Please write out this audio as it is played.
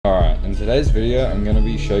in today's video I'm going to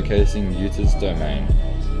be showcasing Yuta's domain.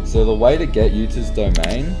 So the way to get Yuta's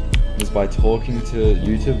domain is by talking to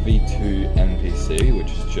Yuta V2 NPC,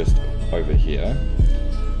 which is just over here,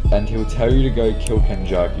 and he'll tell you to go kill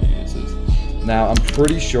KENJAKU users. Now I'm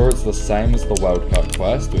pretty sure it's the same as the World Cup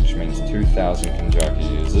quest, which means 2,000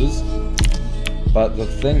 KENJAKU users. But the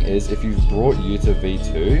thing is, if you've brought Yuta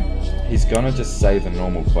V2, he's gonna just say the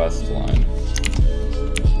normal quest line.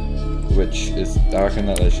 Which is, I reckon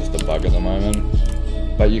that there's just a bug at the moment.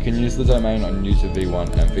 But you can use the domain on Yuta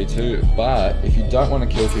V1 and V2, but if you don't want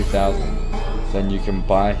to kill 2,000, then you can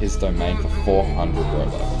buy his domain for 400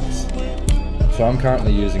 Robux. So I'm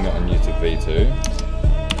currently using it on Yuta V2,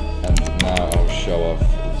 and now I'll show off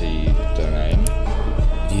the domain.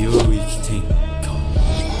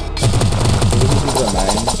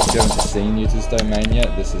 Domain. If you haven't seen Yuta's domain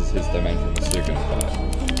yet, this is his domain from the Sukuna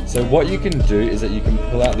fight. So what you can do is that you can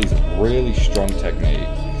pull out these really strong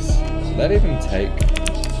techniques. That even take...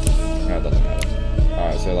 no, it doesn't matter.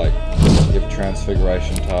 Alright, so like, you have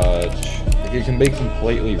Transfiguration Touch. It can be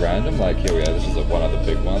completely random, like here we go, this is one of the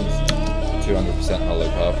big ones. 200% Hollow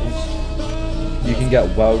Purples. You can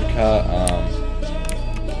get World Cut,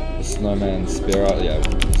 the Snowman Spirit, yeah,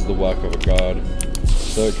 this is the work of a god.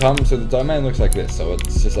 So so the domain looks like this, so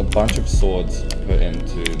it's just a bunch of swords put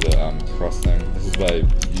into the cross thing. This is where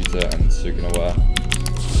Yuta and Sukuna were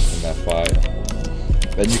in their fight.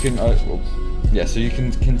 Then you can, yeah, so you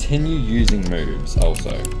can continue using moves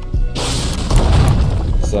also.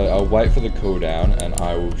 So I'll wait for the cooldown and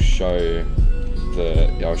I will show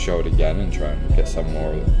I'll show it again and try and get some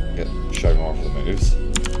more, show more of the moves.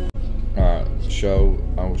 Alright,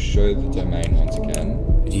 I'll show the domain once again.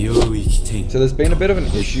 So there's been a bit of an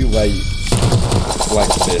issue where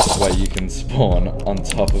where you can spawn on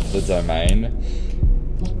top of the domain,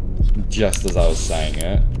 just as I was saying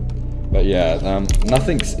it. But yeah,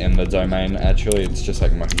 nothing's in the domain actually, it's just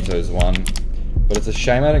like Mojito's one. But it's a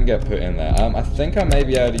shame I didn't get put in there. I think I may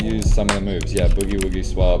be able to use some of the moves. Yeah, Boogie Woogie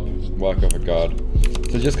Swap, Work of a God.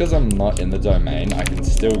 So just because I'm not in the domain, I can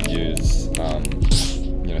still use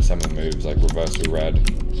you know, some of the moves like Reversal Red.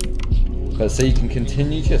 But so you can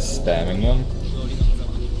continue just spamming them.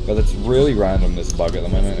 But it's really random, this bug at the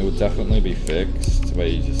moment. It will definitely be fixed where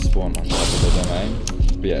you just spawn on top of the domain.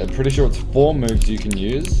 But yeah, I'm pretty sure it's 4 moves you can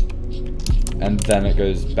use, and then it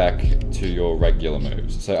goes back to your regular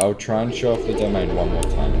moves. So I'll try and show off the domain one more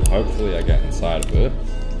time, and hopefully I get inside of it.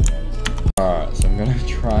 Alright, so I'm gonna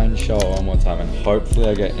try and show it one more time, and hopefully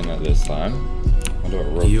I get in it this time. I'll do it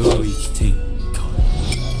real close.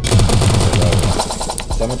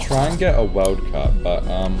 So I'm gonna try and get a World Cup, but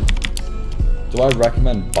do I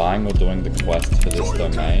recommend buying or doing the quest for this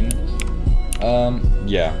domain?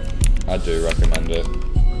 Yeah, I do recommend it.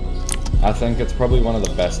 I think it's probably one of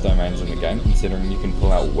the best domains in the game, considering you can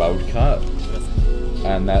pull out World Cup,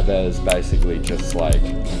 and that there's basically just like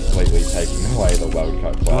completely taking away the World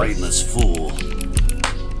Cup quest. Greatness fool.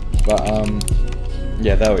 But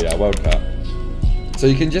yeah, there we are, World Cup. So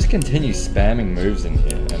you can just continue spamming moves in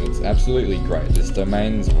here, and it's absolutely great. This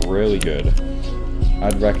domain's really good.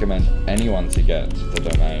 I'd recommend anyone to get the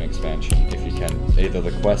domain expansion if you can. Either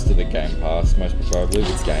the quest or the Game Pass, most preferably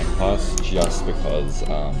the Game Pass, just because,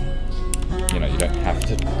 you know, you don't have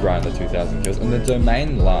to grind the 2,000 kills. And the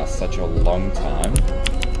domain lasts such a long time.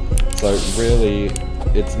 So really,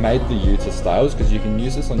 it's made the Yuta styles, because you can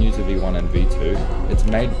use this on Yuta V1 and V2. It's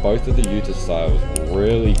made both of the Yuta styles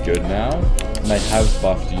really good now. And they have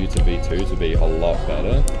buffed Yuta V2 to be a lot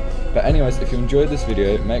better. But anyways, if you enjoyed this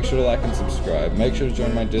video, make sure to like and subscribe, make sure to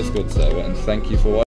join my Discord server, and thank you for watching.